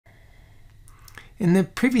In the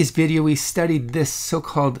previous video, we studied this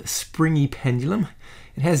so-called springy pendulum.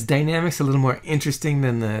 It has dynamics a little more interesting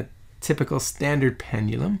than the typical standard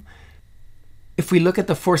pendulum. If we look at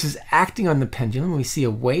the forces acting on the pendulum, we see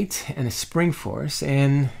a weight and a spring force,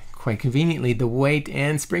 and quite conveniently, the weight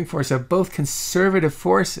and spring force are both conservative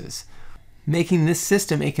forces, making this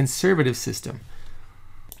system a conservative system.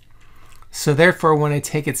 So therefore, when I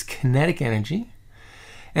take its kinetic energy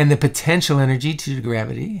and the potential energy to the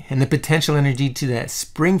gravity and the potential energy to that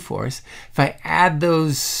spring force, if I add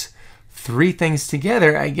those three things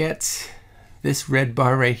together, I get this red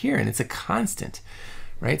bar right here, and it's a constant,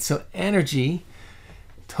 right? So energy,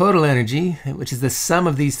 total energy, which is the sum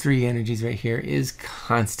of these three energies right here, is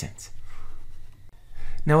constant.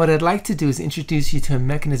 Now what I'd like to do is introduce you to a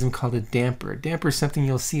mechanism called a damper. A damper is something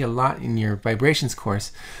you'll see a lot in your vibrations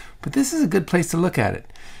course, but this is a good place to look at it.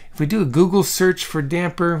 If we do a Google search for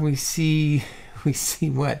damper, we see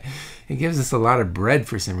what? It gives us a lot of bread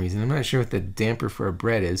for some reason. I'm not sure what the damper for a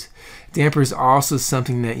bread is. Damper is also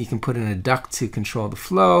something that you can put in a duct to control the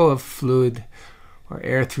flow of fluid or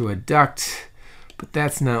air through a duct, but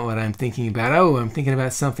that's not what I'm thinking about. Oh, I'm thinking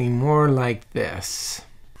about something more like this.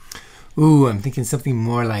 Ooh, I'm thinking something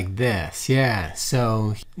more like this. Yeah,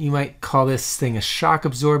 so you might call this thing a shock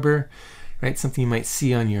absorber, right? Something you might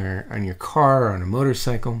see on your car or on a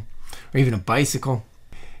motorcycle or even a bicycle.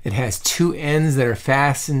 It has two ends that are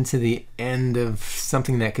fastened to the end of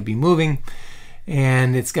something that could be moving,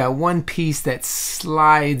 and it's got one piece that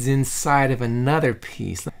slides inside of another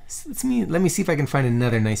piece. Let me see if I can find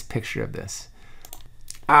another nice picture of this.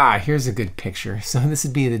 Ah, here's a good picture. So this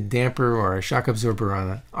would be the damper or a shock absorber on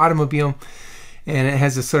an automobile, and it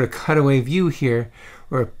has a sort of cutaway view here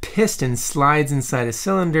where a piston slides inside a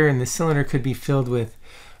cylinder, and the cylinder could be filled with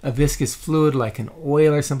a viscous fluid like an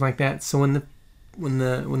oil or something like that. So when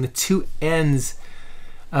the two ends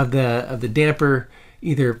of the damper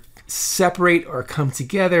either separate or come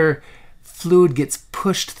together, fluid gets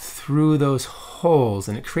pushed through those holes,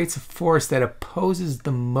 and it creates a force that opposes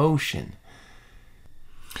the motion.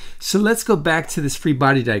 So let's go back to this free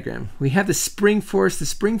body diagram. We have the spring force. The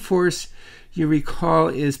spring force, you recall,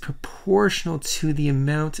 is proportional to the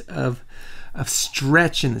amount of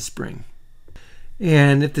stretch in the spring.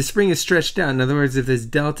 And if the spring is stretched out, in other words, if this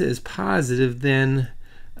delta is positive, then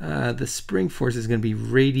the spring force is going to be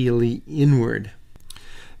radially inward.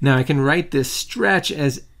 Now I can write this stretch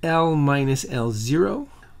as L minus L0,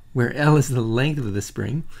 where L is the length of the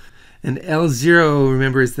spring, and L0,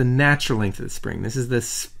 remember, is the natural length of the spring. This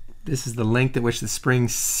is the length at which the spring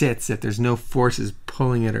sits if there's no forces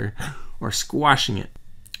pulling it or squashing it.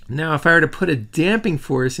 Now if I were to put a damping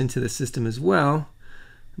force into the system as well,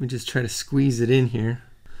 let me just try to squeeze it in here.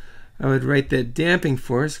 I would write that damping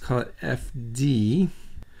force, call it FD.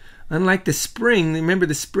 Unlike the spring, remember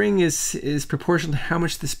the spring is proportional to how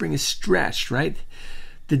much the spring is stretched, right?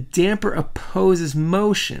 The damper opposes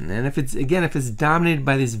motion, and if it's dominated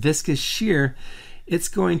by this viscous shear, it's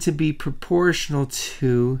going to be proportional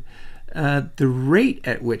to the rate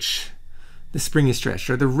at which the spring is stretched,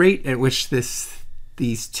 or the rate at which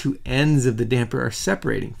these two ends of the damper are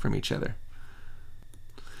separating from each other.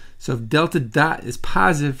 So if delta dot is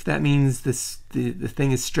positive, that means the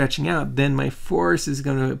thing is stretching out. Then my force is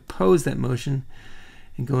going to oppose that motion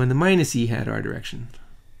and go in the minus E hat R direction.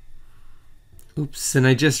 Oops, and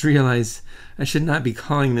I just realized I should not be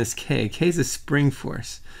calling this K. K is a spring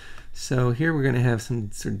force. So here we're going to have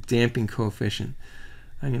some sort of damping coefficient.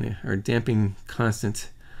 Or damping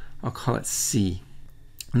constant. I'll call it C.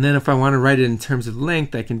 And then if I want to write it in terms of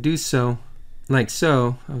length, I can do so like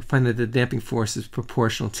so. I'll find that the damping force is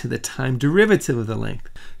proportional to the time derivative of the length.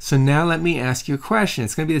 So now let me ask you a question.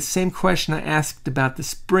 It's going to be the same question I asked about the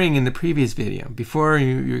spring in the previous video. Before,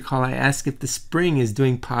 you recall, I asked if the spring is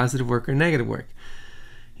doing positive work or negative work.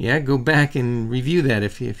 Yeah, go back and review that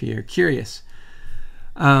if you're curious.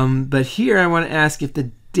 But here I want to ask if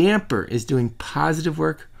the damper is doing positive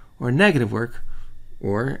work or negative work,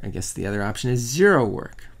 or I guess the other option is zero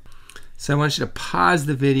work. So I want you to pause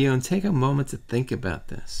the video and take a moment to think about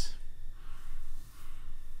this.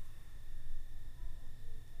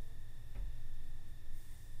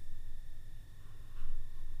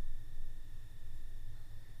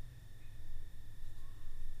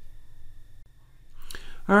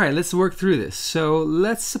 All right, let's work through this. So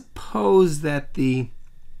let's suppose that the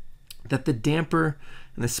damper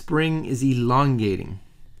and the spring is elongating.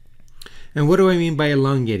 And what do I mean by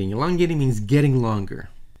elongating? Elongating means getting longer.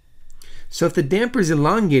 So if the damper is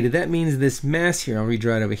elongated, that means this mass here, I'll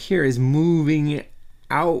redraw it over here, is moving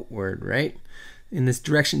outward, right? In this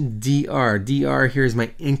direction, dr. dr here is my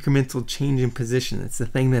incremental change in position. It's the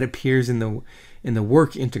thing that appears in the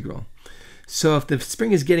work integral. So if the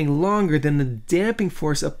spring is getting longer, then the damping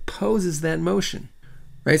force opposes that motion,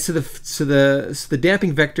 right? So the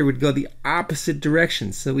damping vector would go the opposite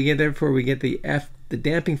direction. So therefore we get the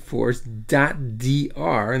damping force dot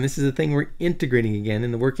dr, and this is the thing we're integrating again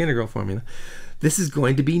in the work integral formula. This is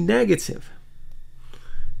going to be negative,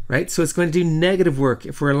 right? So it's going to do negative work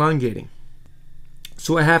if we're elongating.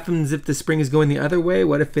 So what happens if the spring is going the other way?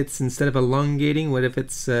 What if it's, instead of elongating, what if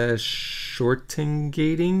it's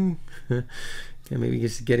shortengating? Okay, maybe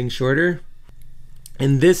just getting shorter.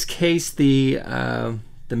 In this case, the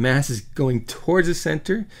mass is going towards the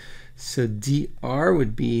center, so dr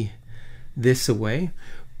would be this away.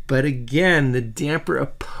 But again, the damper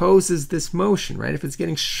opposes this motion, right? If it's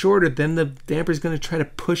getting shorter, then the damper is going to try to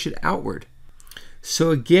push it outward.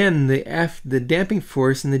 So again, the damping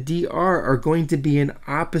force and the dr are going to be in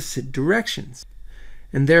opposite directions.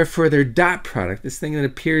 And therefore their dot product, this thing that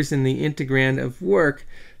appears in the integrand of work,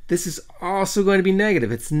 this is also going to be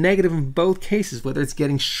negative. It's negative in both cases, whether it's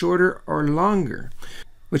getting shorter or longer,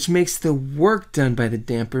 which makes the work done by the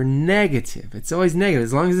damper negative. It's always negative.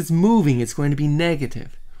 As long as it's moving, it's going to be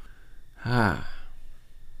negative. Ah,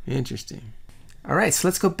 interesting. All right, so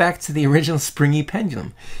let's go back to the original springy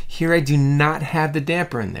pendulum. Here I do not have the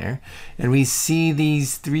damper in there, and we see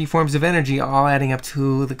these three forms of energy all adding up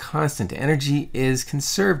to the constant. Energy is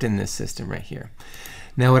conserved in this system right here.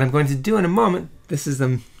 Now what I'm going to do in a moment, this is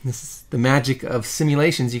the magic of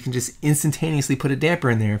simulations. You can just instantaneously put a damper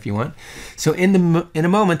in there if you want. So in a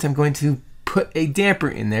moment, I'm going to put a damper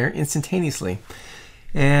in there instantaneously,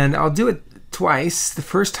 and I'll do it twice. The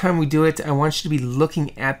first time we do it, I want you to be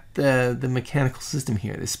looking at the mechanical system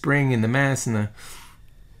here, the spring and the mass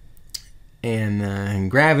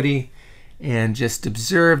and gravity, and just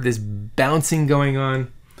observe this bouncing going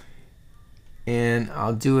on. And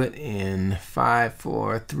I'll do it in 5,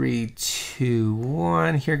 4, 3, 2,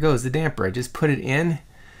 1. Here goes the damper. I just put it in,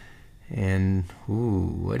 and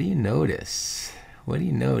ooh, what do you notice? What do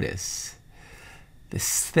you notice?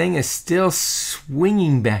 This thing is still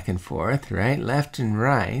swinging back and forth, right? Left and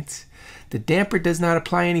right. The damper does not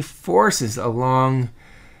apply any forces along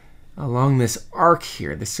this arc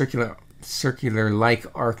here, the circular-like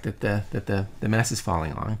arc that the mass is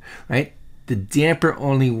falling along, right? The damper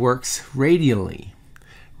only works radially,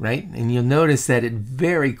 right? And you'll notice that it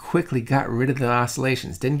very quickly got rid of the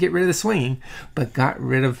oscillations. Didn't get rid of the swinging, but got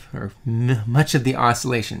rid of much of the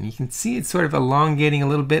oscillation. You can see it's sort of elongating a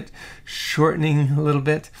little bit, shortening a little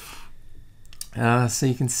bit. So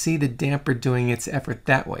you can see the damper doing its effort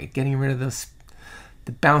that way, getting rid of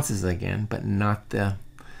the bounces again, but not the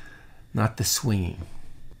swinging.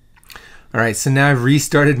 All right, so now I've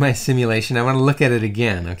restarted my simulation. I want to look at it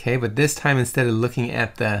again, okay? But this time, instead of looking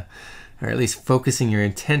at or at least focusing your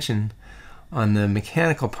attention on the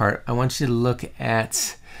mechanical part, I want you to look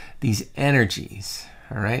at these energies,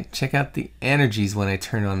 all right? Check out the energies when I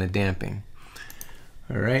turn on the damping.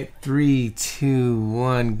 All right, 3, 2,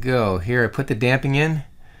 1, go. Here, I put the damping in,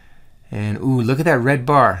 and ooh, look at that red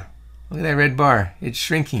bar. Look at that red bar. It's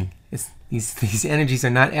shrinking. These energies are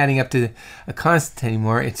not adding up to a constant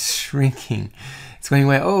anymore. It's shrinking. It's going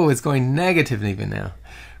away. Oh, it's going negative even now,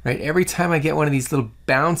 right? Every time I get one of these little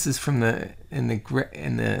bounces from the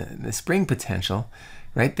spring potential,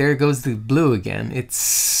 right, there goes the blue again. It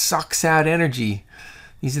sucks out energy.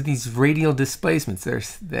 These are these radial displacements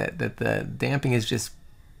that the damping is just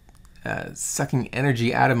sucking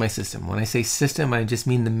energy out of my system. When I say system, I just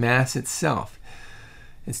mean the mass itself.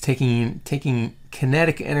 It's taking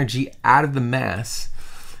kinetic energy out of the mass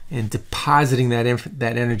and depositing that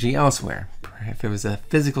energy elsewhere. If it was a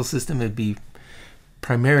physical system, it'd be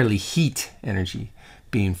primarily heat energy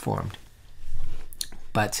being formed.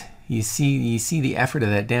 But you see the effort of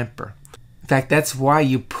that damper. In fact, that's why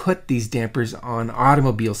you put these dampers on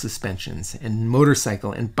automobile suspensions and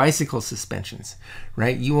motorcycle and bicycle suspensions,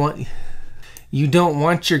 right? You don't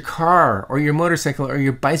want your car or your motorcycle or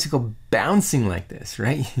your bicycle bouncing like this,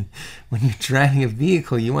 right? When you're driving a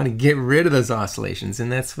vehicle, you want to get rid of those oscillations,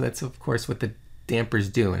 and that's of course what the dampers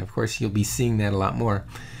do. And of course, you'll be seeing that a lot more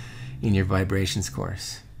in your vibrations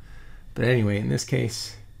course. But anyway, in this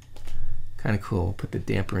case, kind of cool. We'll put the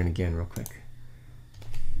damper in again real quick.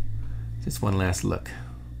 Just one last look.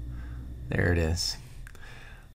 There it is.